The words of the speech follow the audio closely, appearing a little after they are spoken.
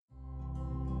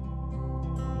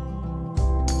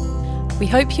We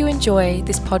hope you enjoy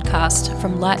this podcast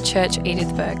from Light Church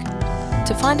Edithburgh.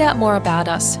 To find out more about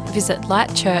us, visit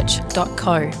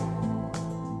lightchurch.co.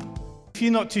 If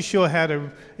you're not too sure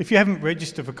if you haven't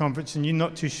registered for conference and you're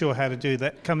not too sure how to do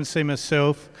that, come and see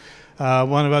myself.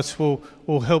 One of us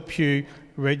will help you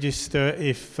register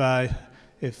if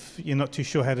you're not too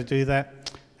sure how to do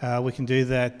that. We can do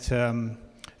that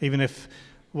even if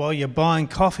while you're buying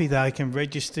coffee they can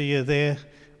register you there.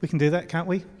 We can do that, can't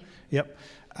we? Yep.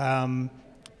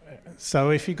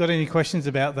 So if you've got any questions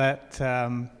about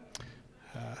that,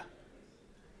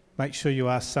 make sure you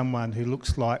ask someone who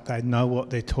looks like they know what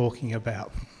they're talking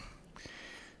about.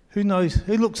 Who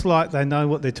looks like they know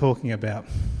what they're talking about?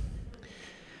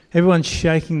 Everyone's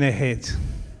shaking their heads.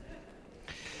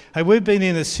 Hey, we've been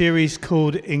in a series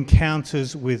called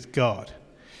Encounters with God.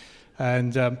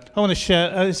 And I want to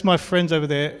share, it's my friends over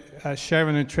there,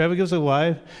 Sharon and Trevor. Give us a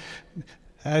wave.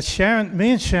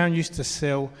 Me and Sharon used to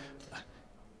sell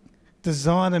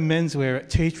designer menswear at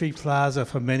Tea Tree Plaza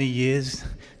for many years.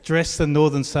 Dressed the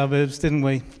northern suburbs, didn't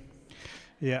we?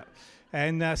 Yeah.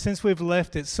 And since we've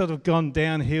left, it's sort of gone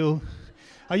downhill.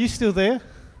 Are you still there?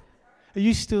 Are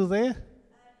you still there?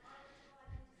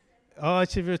 Oh,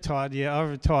 you've retired. Yeah, I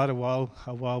retired a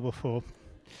while before.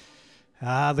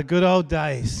 The good old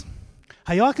days.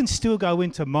 Hey, I can still go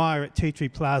into Myer at Tea Tree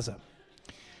Plaza.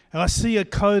 And I see a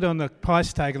code on the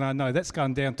price tag and I know that's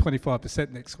going down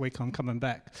 25% next week. I'm coming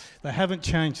back. They haven't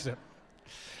changed it.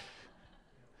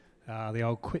 The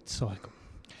old quit cycle.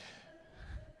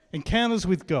 Encounters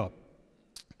with God.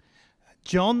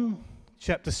 John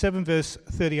chapter 7 verse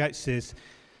 38 says,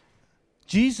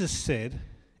 Jesus said,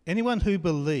 anyone who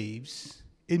believes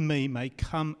in me may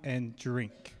come and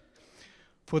drink.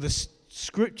 For the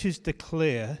scriptures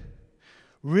declare,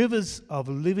 rivers of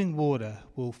living water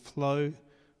will flow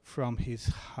from his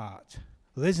heart.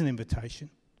 Well, there's an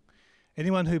invitation.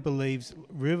 Anyone who believes,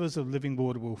 rivers of living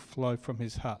water will flow from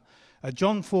his heart.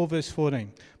 John 4 verse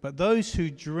 14. But those who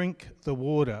drink the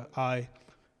water I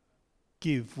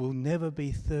give will never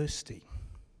be thirsty.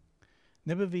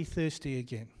 Never be thirsty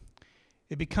again.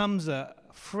 It becomes a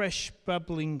fresh,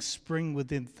 bubbling spring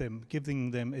within them,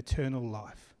 giving them eternal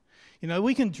life. You know,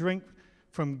 we can drink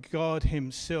from God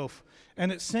himself, and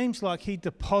it seems like he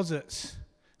deposits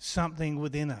something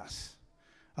within us.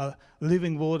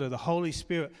 Living water, the Holy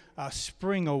Spirit, a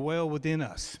spring, a well within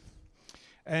us.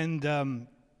 And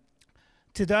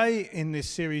today in this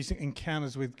series,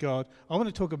 Encounters with God, I want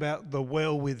to talk about the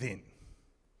well within.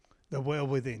 The well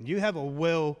within. You have a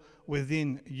well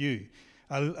within you,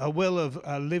 a well of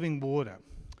living water.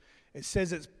 It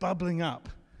says it's bubbling up.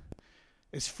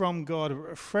 It's from God. It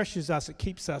refreshes us. It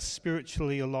keeps us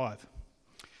spiritually alive.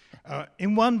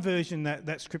 In one version,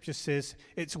 that scripture says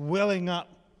it's welling up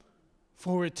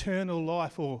for eternal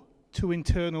life or to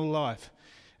eternal life.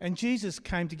 And Jesus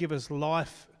came to give us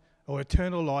life or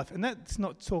eternal life. And that's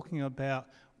not talking about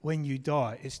when you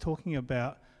die. It's talking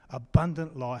about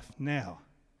abundant life now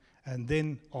and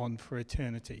then on for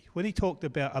eternity. When he talked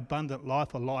about abundant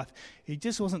life or life, he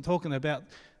just wasn't talking about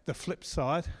the flip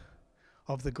side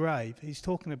of the grave. He's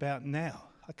talking about now.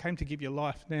 I came to give you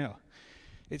life now.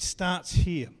 It starts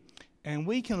here. And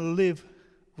we can live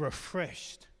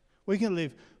refreshed. We can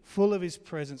live full of his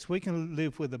presence. We can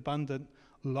live with abundant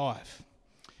life.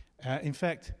 In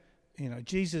fact,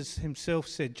 Jesus himself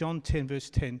said, John 10 verse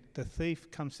 10, the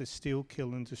thief comes to steal,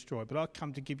 kill and destroy. But I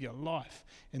come to give you life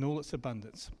in all its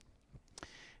abundance.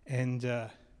 And,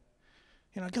 God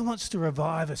wants to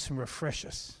revive us and refresh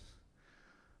us.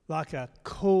 Like a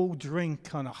cool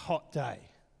drink on a hot day.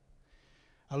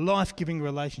 A life-giving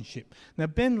relationship. Now,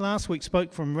 Ben last week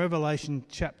spoke from Revelation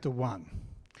chapter 1.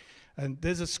 And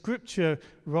there's a scripture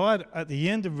right at the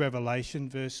end of Revelation,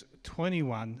 verse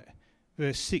 21,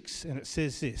 verse 6, and it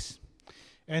says this.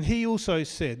 And he also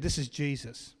said, this is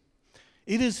Jesus,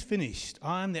 it is finished.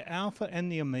 I am the Alpha and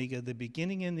the Omega, the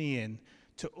beginning and the end.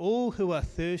 To all who are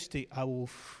thirsty, I will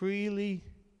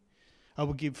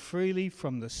give freely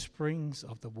from the springs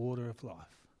of the water of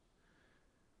life.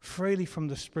 Freely from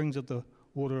the springs of the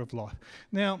water of life.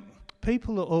 Now,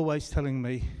 people are always telling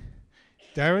me,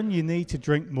 Darren, you need to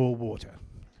drink more water.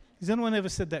 Has anyone ever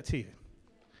said that to you?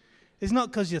 It's not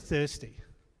because you're thirsty.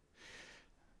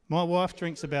 My wife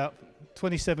drinks about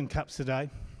 27 cups a day,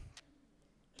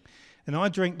 and I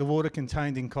drink the water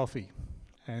contained in coffee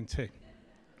and tea.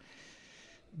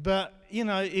 But,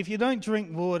 if you don't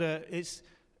drink water, it's,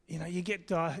 you get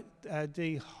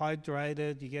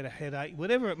dehydrated, you get a headache,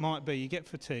 whatever it might be, you get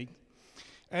fatigue.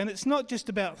 And it's not just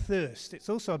about thirst, it's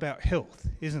also about health,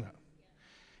 isn't it?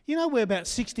 We're about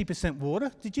 60% water.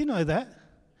 Did you know that?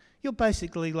 You're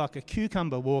basically like a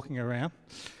cucumber walking around.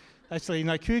 Actually,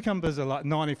 cucumbers are like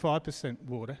 95%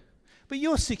 water, but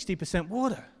you're 60%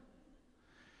 water.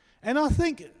 And I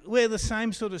think we're the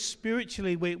same sort of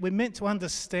spiritually. We're meant to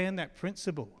understand that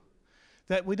principle,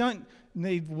 that we don't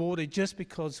need water just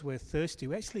because we're thirsty.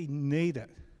 We actually need it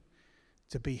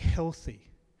to be healthy,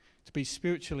 to be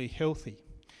spiritually healthy.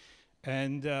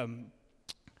 And I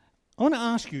want to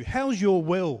ask you, how's your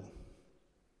well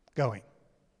going?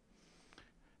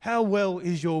 How well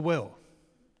is your well?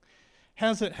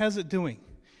 How's it doing?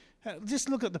 Just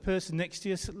look at the person next to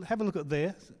you. Have a look at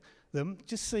them.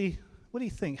 Just see, what do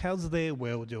you think? How's their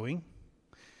well doing?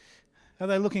 Are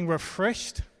they looking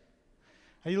refreshed?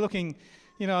 Are you looking,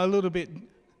 a little bit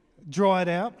dried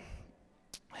out?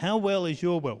 How well is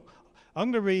your well?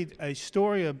 I'm going to read a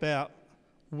story about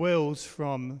wells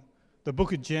from the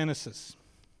book of Genesis.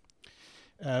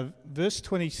 Chapter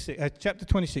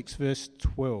 26, verse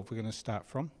 12, we're going to start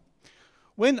from.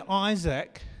 When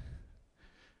Isaac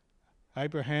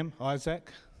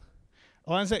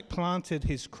planted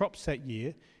his crops that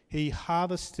year, he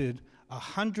harvested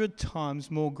 100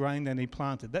 times more grain than he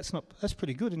planted. That's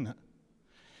pretty good, isn't it?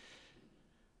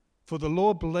 For the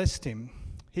Lord blessed him.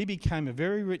 He became a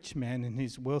very rich man, and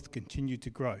his wealth continued to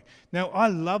grow. Now, I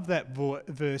love that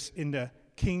verse in the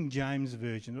King James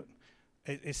Version.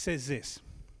 It says this: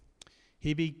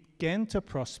 he began to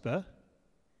prosper,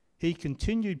 he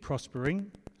continued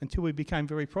prospering until he became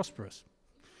very prosperous.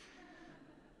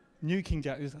 New King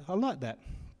James, I like that.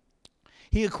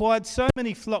 He acquired so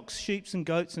many flocks, sheep and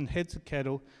goats and heads of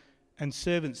cattle and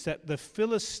servants that the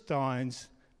Philistines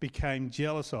became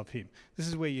jealous of him. This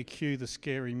is where you cue the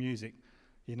scary music,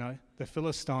 the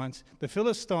Philistines. The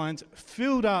Philistines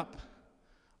filled up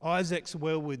Isaac's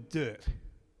well with dirt.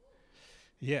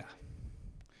 Yeah.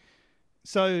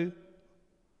 So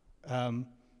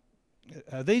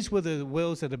these were the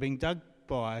wells that had been dug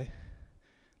by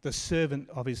the servant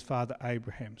of his father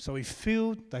Abraham. So they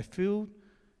filled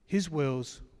his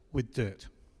wells with dirt.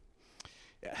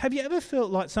 Have you ever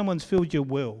felt like someone's filled your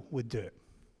well with dirt?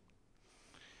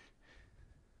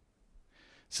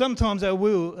 Sometimes our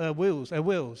wells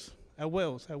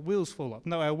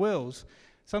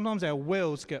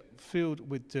get filled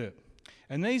with dirt.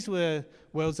 And these were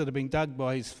wells that had been dug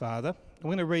by his father. I'm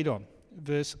going to read on,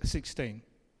 verse 16.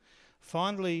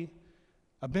 Finally,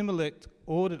 Abimelech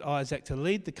ordered Isaac to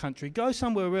leave the country. Go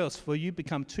somewhere else, for you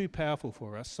become too powerful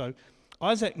for us. So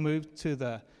Isaac moved to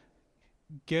the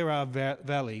Gerar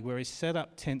Valley, where he set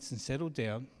up tents and settled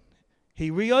down.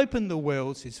 He reopened the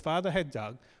wells his father had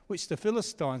dug, which the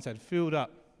Philistines had filled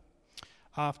up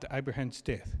after Abraham's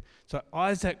death. So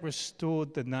Isaac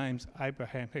restored the names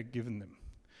Abraham had given them.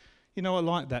 I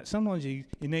like that. Sometimes you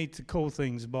need to call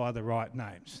things by the right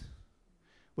names.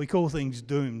 We call things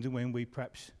doomed when we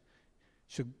perhaps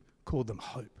should call them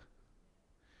hope.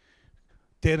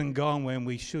 Dead and gone when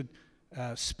we should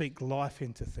speak life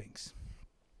into things.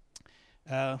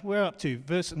 We're up to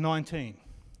verse 19.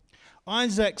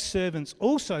 Isaac's servants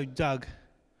also dug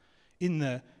in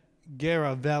the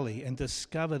Gerar Valley and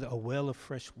discovered a well of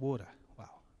fresh water. Wow.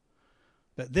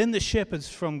 But then the shepherds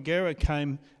from Gerar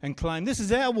came and claimed, "This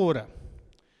is our water."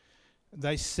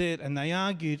 They said, and they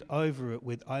argued over it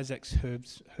with Isaac's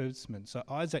herdsmen. So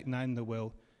Isaac named the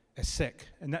well Esek,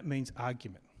 and that means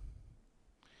argument.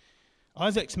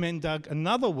 Isaac's men dug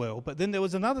another well, but then there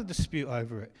was another dispute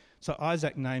over it. So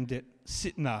Isaac named it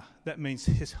Sitnah. That means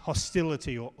his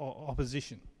hostility or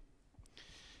opposition.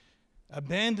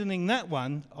 Abandoning that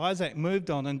one, Isaac moved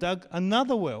on and dug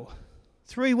another well.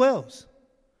 3 wells.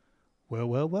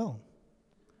 Well.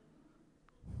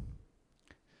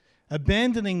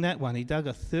 Abandoning that one, he dug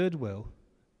a 3rd well.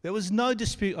 There was no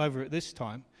dispute over it this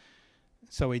time.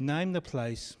 So he named the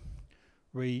place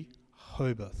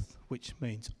Rehoboth, which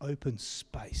means open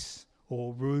space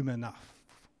or room enough.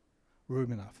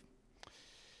 Room enough.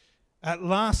 At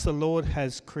last, the Lord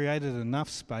has created enough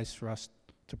space for us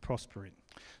to prosper in.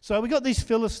 So we got these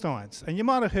Philistines, and you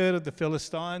might have heard of the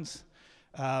Philistines.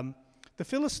 The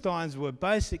Philistines were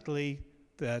basically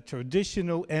the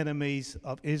traditional enemies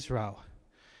of Israel.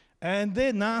 And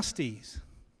they're nasties,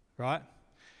 right?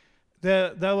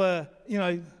 They were,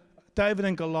 David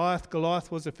and Goliath.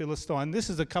 Goliath was a Philistine. This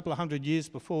is a couple of hundred years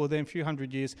before them, a few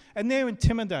hundred years. And they're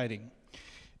intimidating.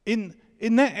 In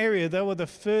that area, they were the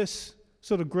first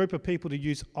sort of group of people to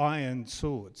use iron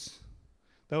swords.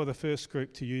 They were the first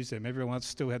group to use them. Everyone else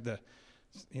still had the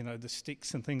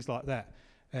sticks and things like that.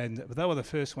 But they were the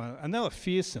first one. And they were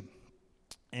fearsome.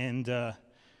 And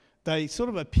they sort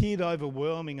of appeared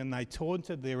overwhelming, and they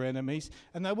taunted their enemies.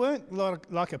 And they weren't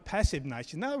like a passive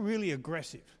nation. They were really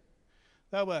aggressive.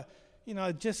 They were,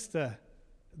 just the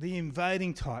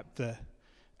invading type.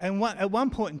 And at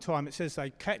one point in time, it says they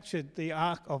captured the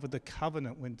Ark of the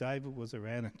Covenant when David was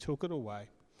around and took it away.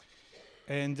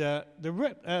 And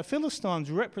the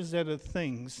Philistines represented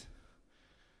things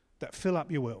that fill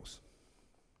up your wells.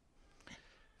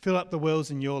 Fill up the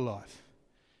wells in your life.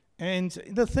 And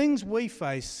the things we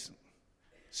face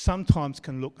sometimes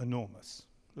can look enormous,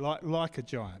 like a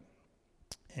giant.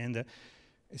 And it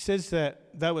says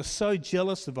that they were so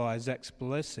jealous of Isaac's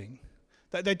blessing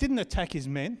that they didn't attack his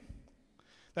men.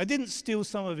 They didn't steal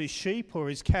some of his sheep or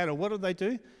his cattle. What did they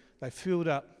do? They filled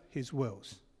up his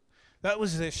wells. That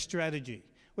was their strategy.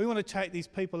 We want to take these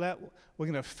people out. We're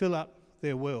going to fill up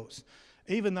their wells.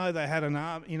 Even though they had an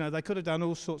army, they could have done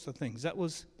all sorts of things. That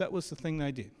was the thing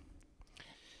they did.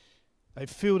 They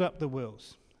filled up the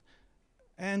wells.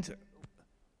 And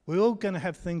we're all going to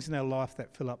have things in our life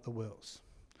that fill up the wells.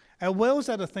 Our wells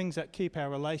are the things that keep our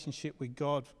relationship with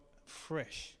God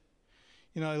fresh.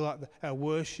 Like our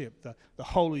worship, the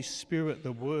Holy Spirit,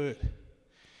 the Word.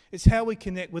 It's how we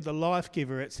connect with the life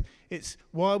giver. It's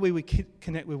why we would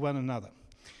connect with one another.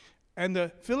 And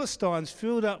the Philistines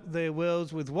filled up their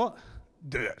wells with what?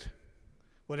 Dirt.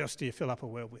 What else do you fill up a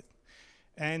well with?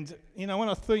 And, when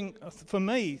I think, for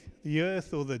me, the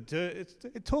earth or the dirt,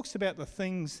 it talks about the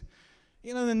things,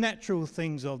 the natural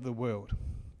things of the world.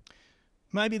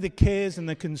 Maybe the cares and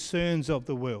the concerns of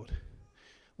the world.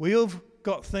 We all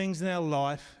got things in our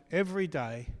life every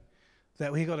day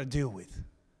that we've got to deal with,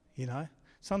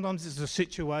 Sometimes it's a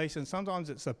situation,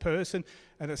 sometimes it's a person,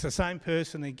 and it's the same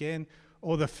person again,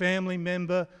 or the family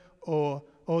member, or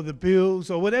the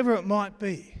bills, or whatever it might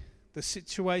be. The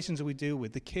situations that we deal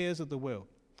with, the cares of the world.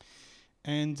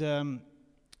 And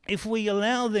if we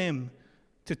allow them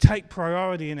to take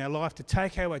priority in our life, to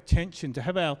take our attention, to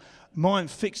have our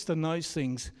mind fixed on those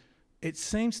things, it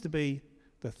seems to be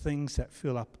the things that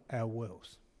fill up our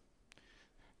wells.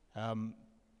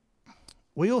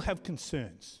 We all have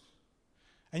concerns.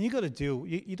 And you've got to deal,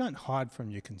 you don't hide from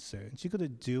your concerns, you've got to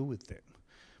deal with them.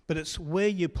 But it's where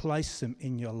you place them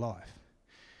in your life.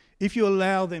 If you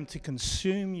allow them to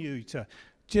consume you, to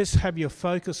just have your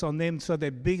focus on them so they're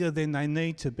bigger than they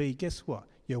need to be, guess what?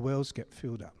 Your wells get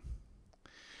filled up.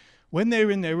 When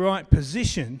they're in their right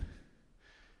position,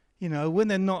 when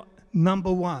they're not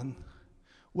number one,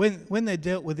 when they're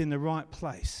dealt with in the right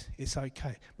place, it's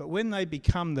okay. But when they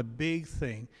become the big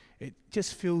thing, it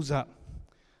just fills up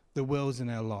the wells in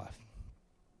our life.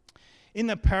 In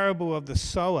the parable of the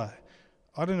sower,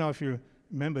 I don't know if you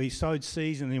remember, he sowed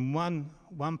seeds, and in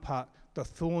one part, the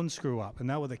thorns grew up, and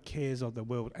they were the cares of the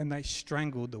world, and they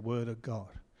strangled the word of God.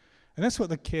 And that's what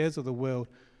the cares of the world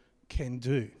can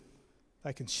do.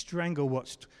 They can strangle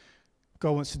what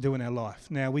God wants to do in our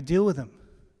life. Now, we deal with them,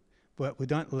 but we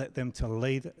don't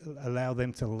allow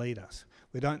them to lead us.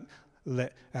 We don't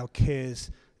let our cares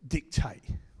dictate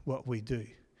what we do.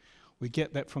 We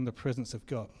get that from the presence of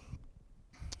God.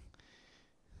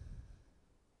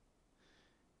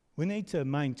 We need to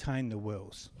maintain the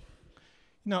wells.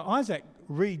 Isaac,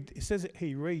 it says that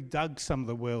he redug some of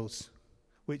the wells,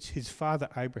 which his father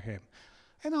Abraham.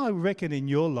 And I reckon in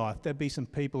your life there'd be some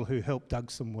people who helped dug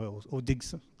some wells, or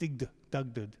digged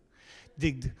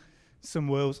some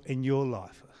wells in your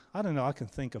life. I don't know, I can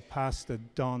think of Pastor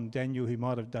Don Daniel who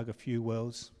might have dug a few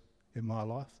wells in my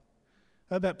life.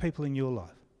 How about people in your life?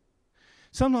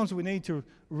 Sometimes we need to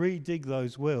re-dig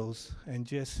those wells and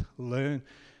just learn,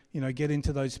 get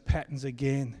into those patterns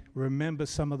again, remember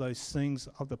some of those things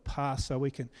of the past so we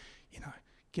can,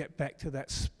 get back to that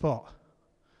spot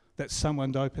that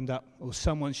someone opened up or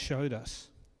someone showed us.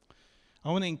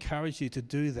 I want to encourage you to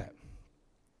do that.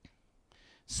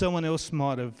 Someone else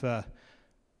might have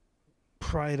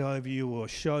prayed over you or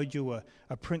showed you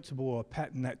a principle or a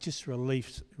pattern that just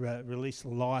released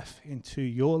life into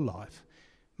your life.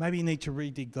 Maybe you need to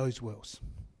redig those wells.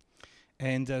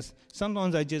 And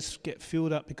sometimes they just get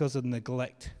filled up because of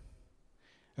neglect.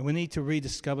 And we need to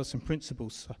rediscover some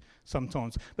principles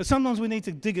sometimes. But sometimes we need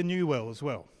to dig a new well as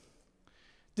well.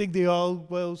 Dig the old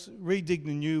wells, redig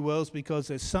the new wells, because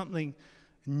there's something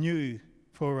new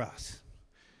for us.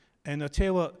 And I tell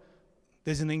you what,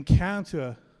 there's an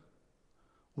encounter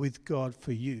with God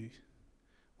for you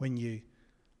when you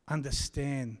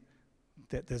understand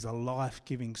that there's a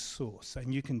life-giving source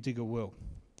and you can dig a well.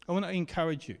 I want to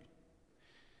encourage you.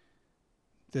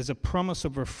 There's a promise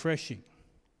of refreshing.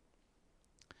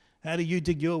 How do you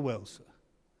dig your wells?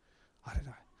 I don't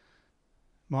know.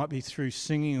 Might be through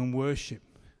singing and worship.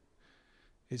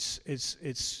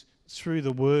 It's through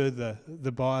the Word,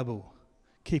 the Bible,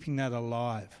 keeping that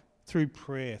alive. Through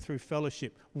prayer, through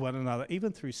fellowship with one another,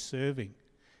 even through serving,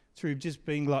 through just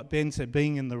being, like Ben said,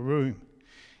 being in the room.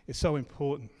 It's so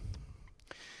important.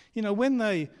 When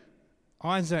they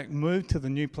Isaac moved to the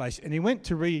new place and he went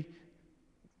to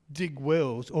dig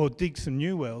wells or dig some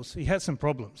new wells, he had some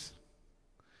problems.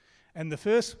 And the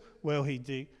first well he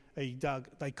dug,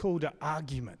 they called it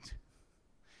argument.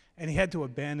 And he had to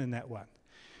abandon that one.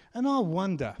 And I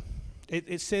wonder,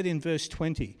 it said in verse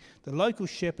 20, the local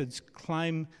shepherds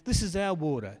claim this is our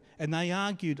water, and they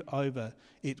argued over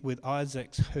it with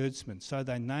Isaac's herdsmen. So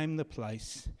they named the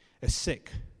place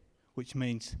Esek, which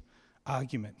means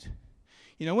argument.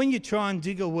 You know, when you try and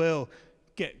dig a well,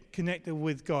 get connected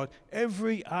with God,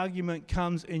 every argument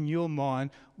comes in your mind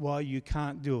why you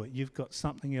can't do it. You've got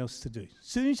something else to do. As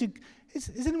soon as you,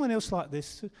 is anyone else like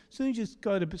this? As soon as you just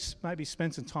go to maybe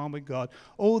spend some time with God,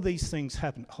 all these things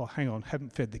happen. Oh, hang on,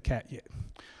 haven't fed the cat yet.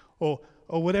 Or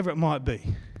whatever it might be.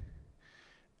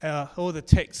 Or the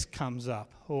text comes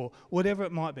up, or whatever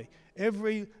it might be.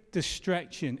 Every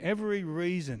distraction, every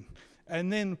reason,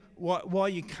 and then why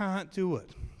you can't do it.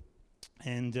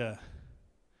 And, you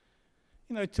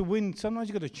know, to win, sometimes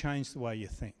you've got to change the way you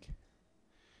think.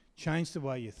 Change the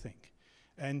way you think.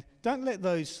 And don't let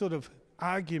those sort of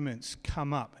arguments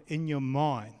come up in your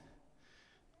mind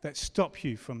that stop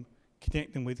you from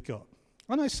connecting with God.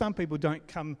 I know some people don't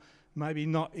come, maybe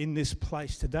not in this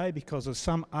place today because of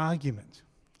some argument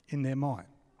in their mind.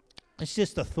 It's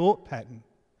just a thought pattern.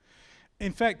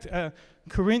 In fact,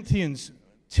 Corinthians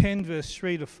 10 verse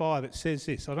 3 to 5, it says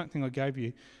this. I don't think I gave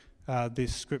you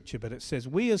this scripture, but it says,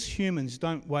 we as humans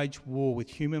don't wage war with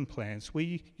human plans.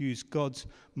 We use God's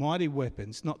mighty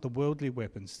weapons, not the worldly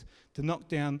weapons, to knock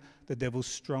down the devil's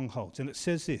strongholds. And it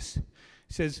says this. It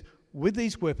says, with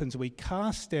these weapons we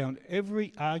cast down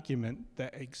every argument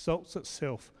that exalts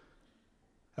itself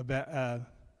above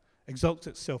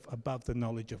the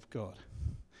knowledge of God.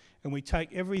 And we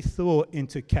take every thought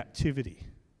into captivity.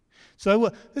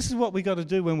 So this is what we got to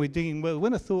do when we're digging well.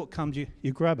 When a thought comes,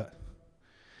 you grab it.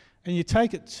 And you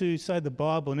take it to, say, the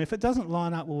Bible, and if it doesn't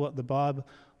line up with what the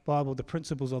Bible, the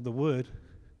principles of the Word,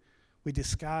 we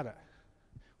discard it.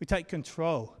 We take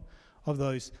control of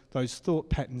those thought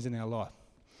patterns in our life.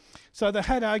 So they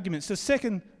had arguments. The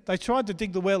second, they tried to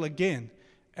dig the well again,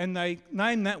 and they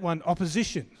named that one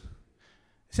opposition.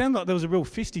 It sounded like there was a real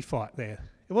fisty fight there.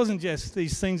 It wasn't just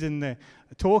these things in there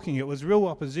talking, it was real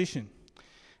opposition.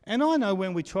 And I know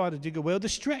when we try to dig a well,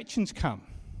 distractions come.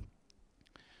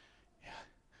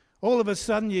 All of a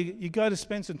sudden, you go to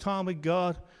spend some time with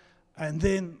God, and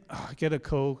then I get a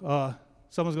call.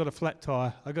 Someone's got a flat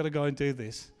tire. I've got to go and do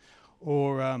this.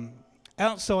 Or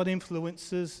outside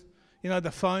influences, you know,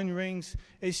 the phone rings.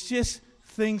 It's just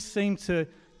things seem to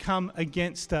come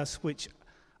against us which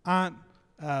aren't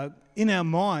in our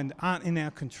mind, aren't in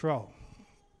our control.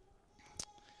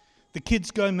 The kids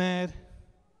go mad,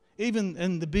 even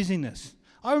in the busyness.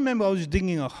 I remember I was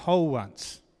digging a hole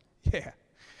once. Yeah.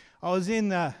 I was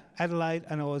in Adelaide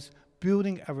and I was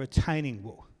building a retaining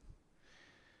wall.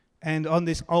 And on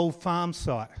this old farm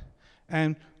site.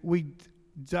 And we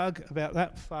dug about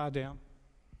that far down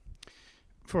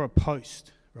for a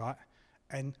post, right?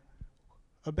 And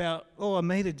about a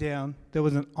metre down, there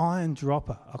was an iron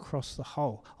dropper across the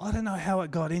hole. I don't know how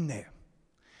it got in there.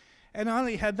 And I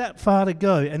only had that far to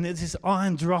go, and there's this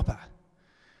iron dropper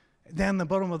down the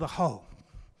bottom of the hole.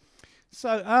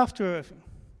 So after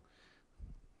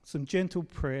some gentle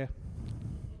prayer,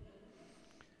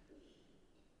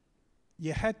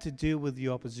 you had to deal with the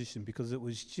opposition because it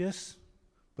was just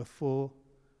before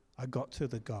I got to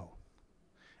the goal.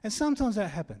 And sometimes that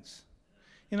happens.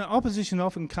 You know, opposition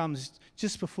often comes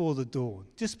just before the dawn,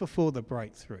 just before the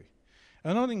breakthrough.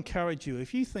 And I'd encourage you,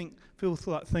 if you feel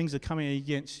like things are coming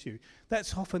against you,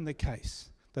 that's often the case.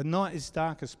 The night is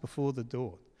darkest before the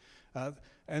dawn.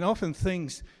 And often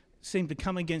things seem to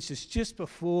come against us just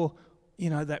before, you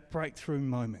know, that breakthrough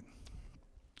moment.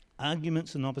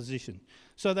 Arguments and opposition.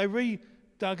 So they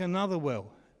redug another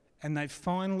well, and they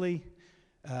finally,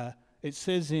 it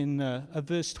says in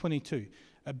verse 22,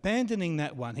 abandoning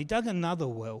that one, he dug another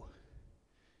well,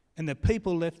 and the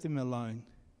people left him alone.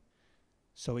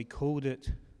 So he called it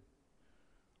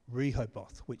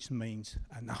Rehoboth, which means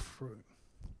enough room.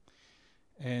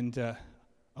 And I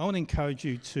want to encourage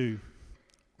you to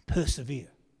persevere.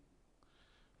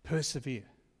 Persevere.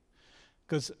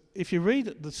 Because if you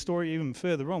read the story even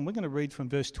further on, we're going to read from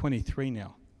verse 23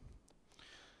 now.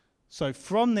 So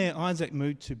from there Isaac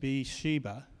moved to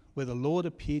Beersheba, where the Lord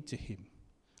appeared to him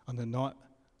on the night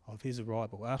of his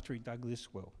arrival, after he dug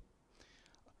this well.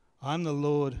 I'm the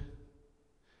Lord,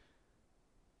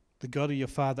 the God of your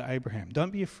father Abraham.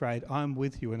 Don't be afraid, I am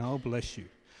with you and I'll bless you.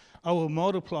 I will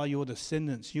multiply your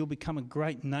descendants. You'll become a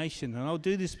great nation, and I'll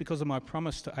do this because of my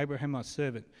promise to Abraham my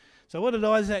servant. So what did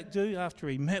Isaac do after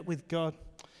he met with God?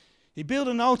 He built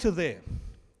an altar there.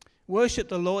 worshipped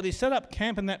the Lord. He set up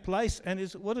camp in that place, and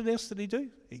what else did he do?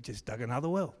 He just dug another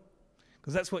well,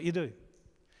 because that's what you do.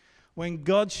 When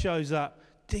God shows up,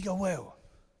 dig a well.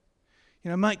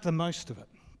 Make the most of it.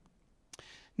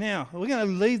 Now, we're going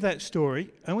to leave that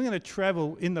story, and we're going to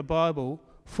travel in the Bible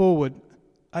forward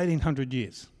 1,800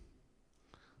 years.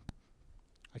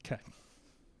 Okay.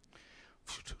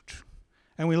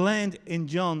 And we land in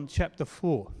John chapter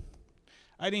 4,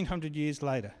 1,800 years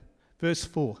later. Verse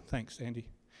 4. Thanks, Andy.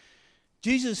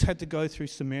 Jesus had to go through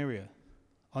Samaria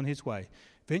on his way.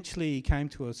 Eventually, he came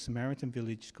to a Samaritan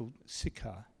village called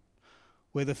Sychar,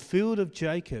 where the field that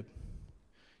Jacob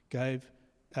gave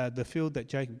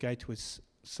to his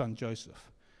son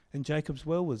Joseph. And Jacob's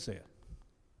well was there.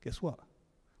 Guess what?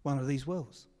 One of these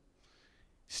wells.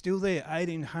 Still there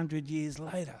 1,800 years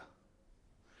later.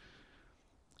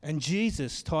 And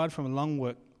Jesus, tired from a long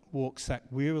walk, sat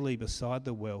wearily beside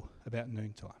the well about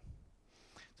noontime.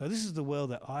 So this is the well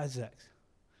that Isaac's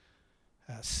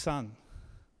son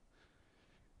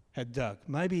had dug.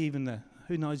 Maybe even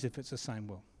who knows if it's the same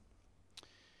well.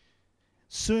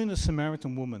 Soon a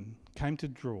Samaritan woman came to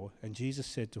draw, and Jesus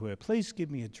said to her, "Please give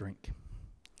me a drink."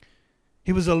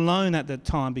 He was alone at that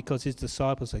time because his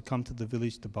disciples had come to the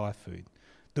village to buy food.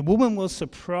 The woman was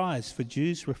surprised, for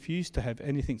Jews refused to have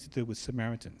anything to do with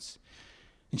Samaritans.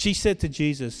 And she said to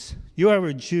Jesus, "You are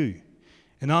a Jew,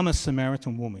 and I'm a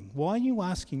Samaritan woman. Why are you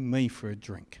asking me for a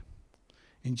drink?"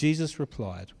 And Jesus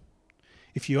replied,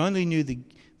 "If you only knew the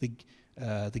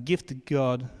gift that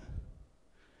God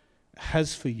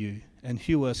has for you and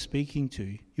who you are speaking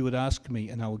to, you would ask me,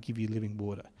 and I will give you living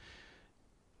water.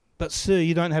 But sir,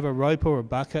 you don't have a rope or a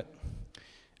bucket,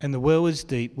 and the well is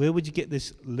deep. Where would you get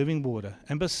this living water?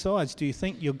 And besides, do you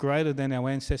think you're greater than our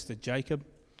ancestor Jacob,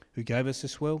 who gave us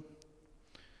this well?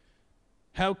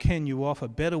 How can you offer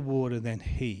better water than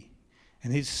he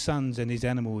and his sons and his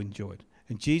animal enjoyed?"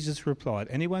 And Jesus replied,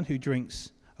 "Anyone who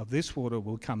drinks of this water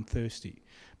will come thirsty,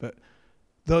 but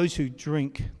those who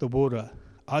drink the water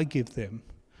I give them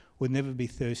will never be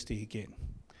thirsty again.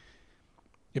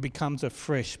 It becomes a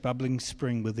fresh, bubbling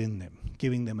spring within them,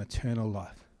 giving them eternal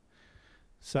life."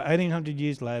 So 1,800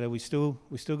 years later, we still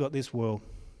got this well.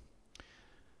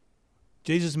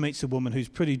 Jesus meets a woman who's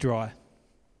pretty dry.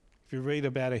 If you read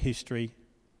about her history,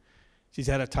 she's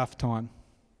had a tough time.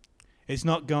 It's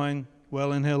not going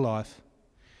well in her life.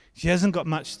 She hasn't got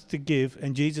much to give,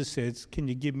 and Jesus says, "Can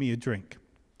you give me a drink?"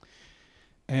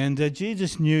 And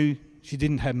Jesus knew she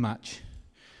didn't have much,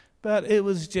 but it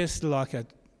was just like a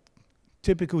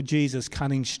typical Jesus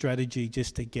cunning strategy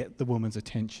just to get the woman's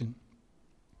attention.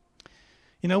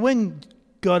 When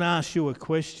God asks you a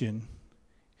question,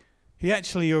 he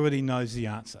actually already knows the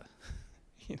answer.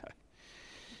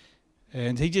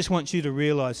 And he just wants you to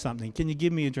realise something. "Can you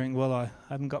give me a drink?" "Well, I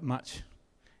haven't got much."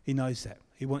 He knows that.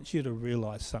 He wants you to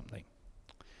realise something.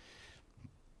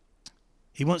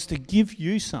 He wants to give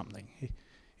you something.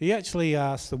 He actually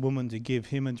asked the woman to give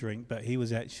him a drink, but he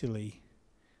was actually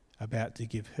about to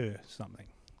give her something.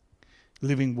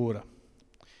 Living water.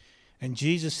 And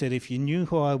Jesus said, "If you knew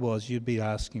who I was, you'd be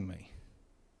asking me."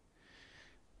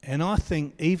 And I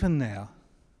think even now,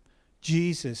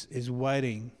 Jesus is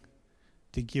waiting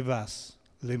to give us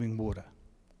living water.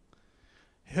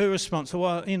 Her response,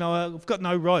 "Well, I've got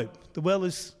no rope. The well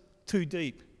is too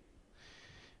deep."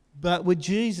 But with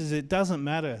Jesus, it doesn't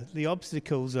matter. The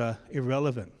obstacles are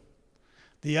irrelevant.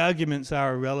 The arguments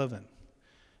are irrelevant,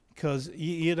 because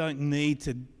you don't need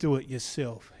to do it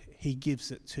yourself. He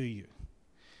gives it to you.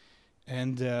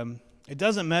 And it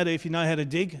doesn't matter if you know how to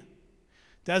dig.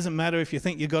 It doesn't matter if you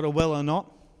think you've got a well or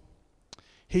not.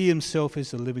 He himself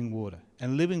is the living water.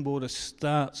 And living water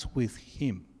starts with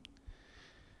him.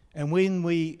 And when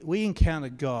we encounter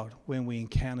God, when we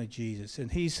encounter Jesus,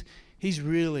 and he's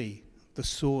really the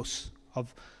source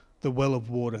of the well of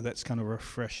water that's going to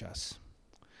refresh us.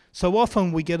 So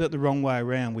often we get it the wrong way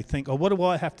around. We think, "Oh, what do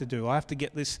I have to do? I have to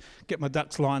get my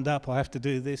ducks lined up. I have to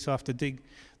do this. I have to dig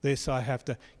this. I have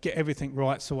to get everything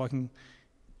right so I can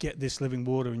get this living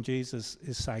water." And Jesus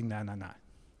is saying, no.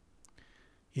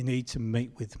 You need to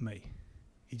meet with me.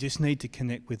 You just need to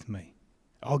connect with me.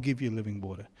 I'll give you living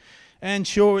water. And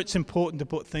sure, it's important to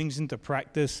put things into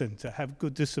practice and to have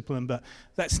good discipline, but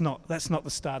that's not the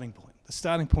starting point. The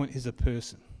starting point is a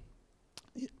person.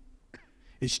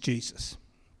 It's Jesus.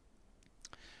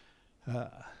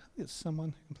 Is someone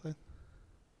who can play?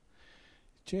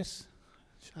 Jess?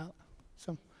 Charlotte?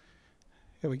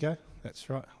 Here we go. That's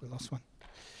right, we lost one.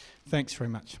 Thanks very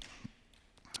much.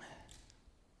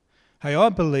 Hey, I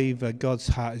believe God's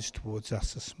heart is towards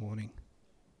us this morning,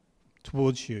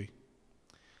 towards you.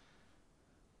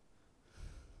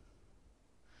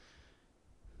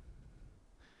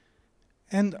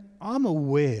 And I'm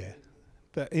aware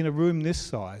that in a room this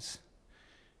size,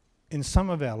 in some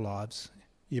of our lives,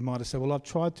 you might have said, well, I've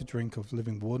tried to drink of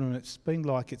living water and it's been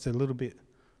like it's a little bit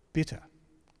bitter.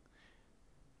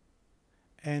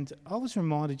 And I was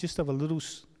reminded just of a little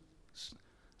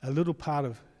part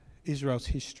of Israel's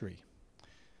history.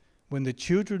 When the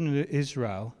children of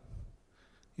Israel,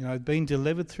 had been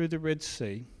delivered through the Red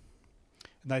Sea,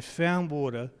 and they found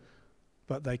water,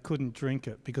 but they couldn't drink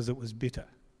it because it was bitter.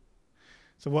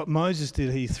 So what Moses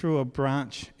did, he threw a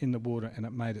branch in the water and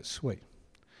it made it sweet.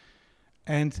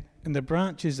 And the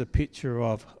branch is a picture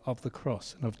of the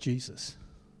cross and of Jesus.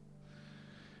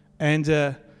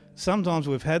 And sometimes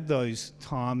we've had those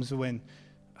times when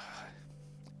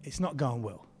it's not going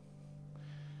well.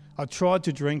 I tried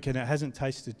to drink and it hasn't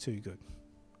tasted too good.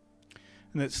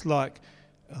 And it's like,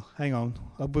 oh, hang on,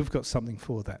 we've got something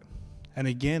for that. And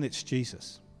again, it's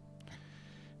Jesus.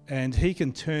 And he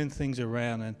can turn things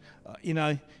around. And,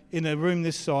 in a room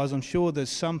this size, I'm sure there's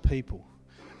some people.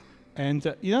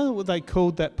 And you know what they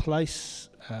called that place?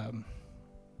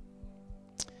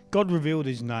 God revealed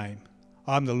his name.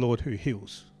 I'm the Lord who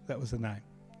heals. That was the name.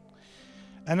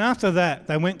 And after that,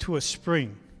 they went to a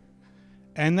spring.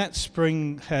 And that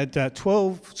spring had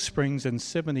 12 springs and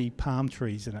 70 palm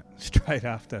trees in it, straight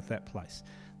after that place.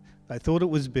 They thought it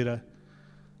was bitter.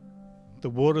 The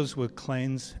waters were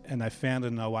cleansed, and they found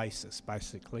an oasis,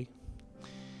 basically.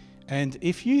 And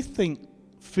if you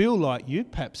feel like you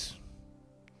perhaps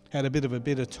had a bit of a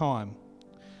bitter time,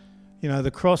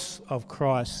 the cross of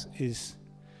Christ is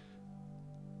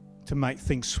to make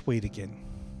things sweet again,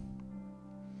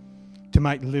 to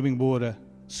make living water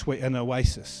sweet, an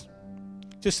oasis.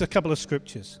 Just a couple of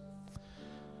scriptures.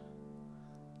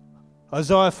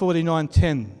 Isaiah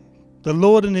 49:10. The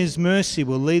Lord in his mercy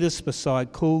will lead us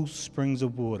beside cool springs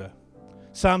of water.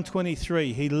 Psalm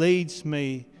 23. He leads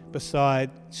me beside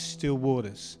still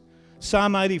waters.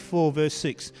 Psalm 84 verse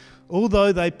 6.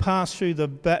 Although they pass through the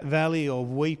valley of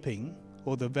weeping,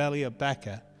 or the valley of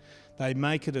Baca, they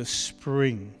make it a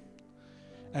spring,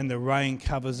 and the rain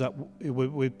covers up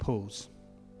with pools.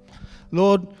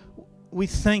 Lord, we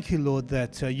thank you, Lord,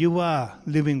 that you are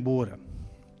living water.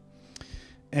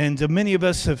 And many of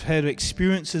us have had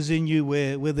experiences in you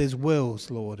where there's wells,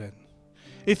 Lord. And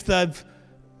if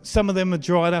some of them are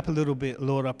dried up a little bit,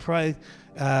 Lord, I pray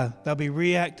they'll be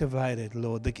reactivated,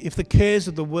 Lord. If the cares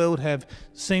of the world have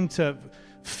seemed to have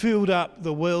filled up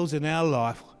the wells in our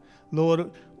life,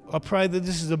 Lord, I pray that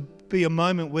this is be a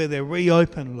moment where they're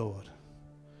reopened, Lord.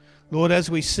 Lord, as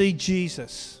we see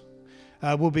Jesus,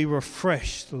 we'll be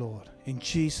refreshed, Lord, in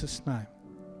Jesus' name.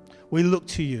 We look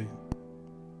to you.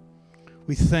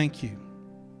 We thank you.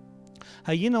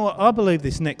 Hey, you know what? I believe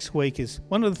this next week is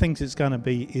one of the things it's going to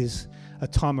be is a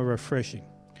time of refreshing.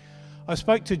 I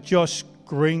spoke to Josh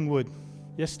Greenwood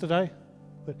yesterday,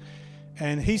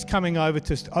 and he's coming over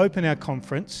to open our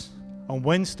conference on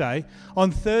Wednesday.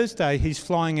 On Thursday, he's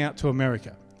flying out to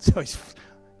America. So he's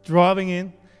driving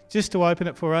in just to open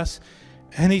it for us.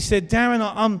 And he said,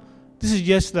 Darren, this is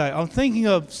yesterday, I'm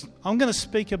going to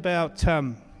speak about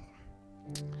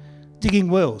digging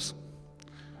wells.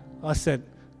 I said,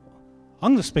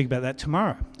 I'm going to speak about that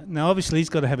tomorrow. Now, obviously, he's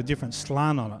got to have a different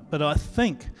slant on it. But I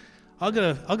think I've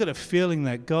got a feeling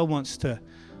that God wants to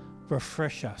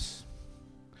refresh us.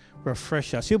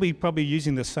 Refresh us. He'll be probably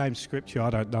using the same scripture.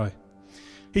 I don't know.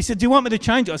 He said, do you want me to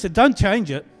change it? I said, don't change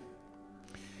it.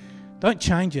 Don't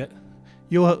change it.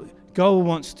 God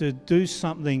wants to do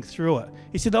something through it.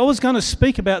 He said, I was going to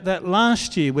speak about that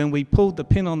last year when we pulled the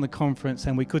pin on the conference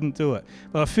and we couldn't do it.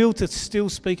 But I feel to still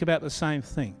speak about the same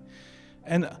thing.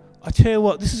 And I tell you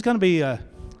what, this is going to be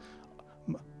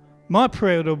my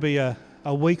prayer will be a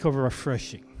week of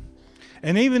refreshing.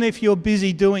 And even if you're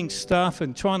busy doing stuff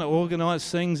and trying to organise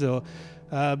things or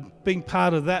being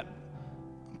part of that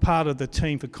part of the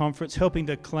team for conference, helping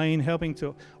to clean, helping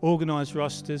to organise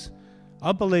rosters,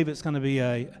 I believe it's going to be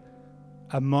a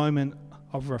moment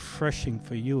of refreshing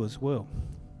for you as well.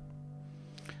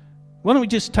 Why don't we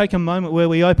just take a moment where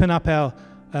we open up our,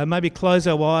 maybe close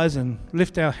our eyes and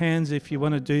lift our hands if you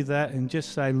want to do that and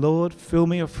just say, Lord, fill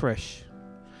me afresh.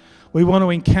 We want to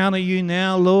encounter you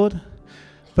now, Lord,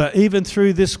 but even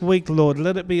through this week, Lord,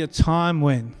 let it be a time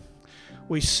when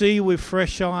we see with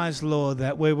fresh eyes, Lord,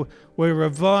 that we're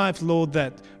revived, Lord,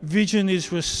 that vision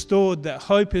is restored, that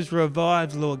hope is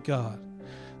revived, Lord God.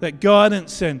 That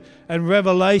guidance and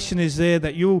revelation is there,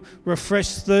 that you'll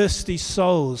refresh thirsty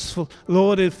souls.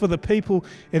 Lord, for the people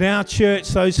in our church,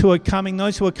 those who are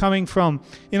coming from,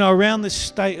 around this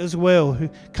state as well, who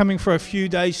coming for a few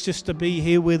days just to be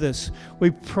here with us.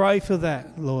 We pray for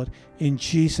that, Lord, in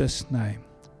Jesus' name.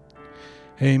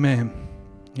 Amen.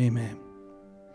 Amen.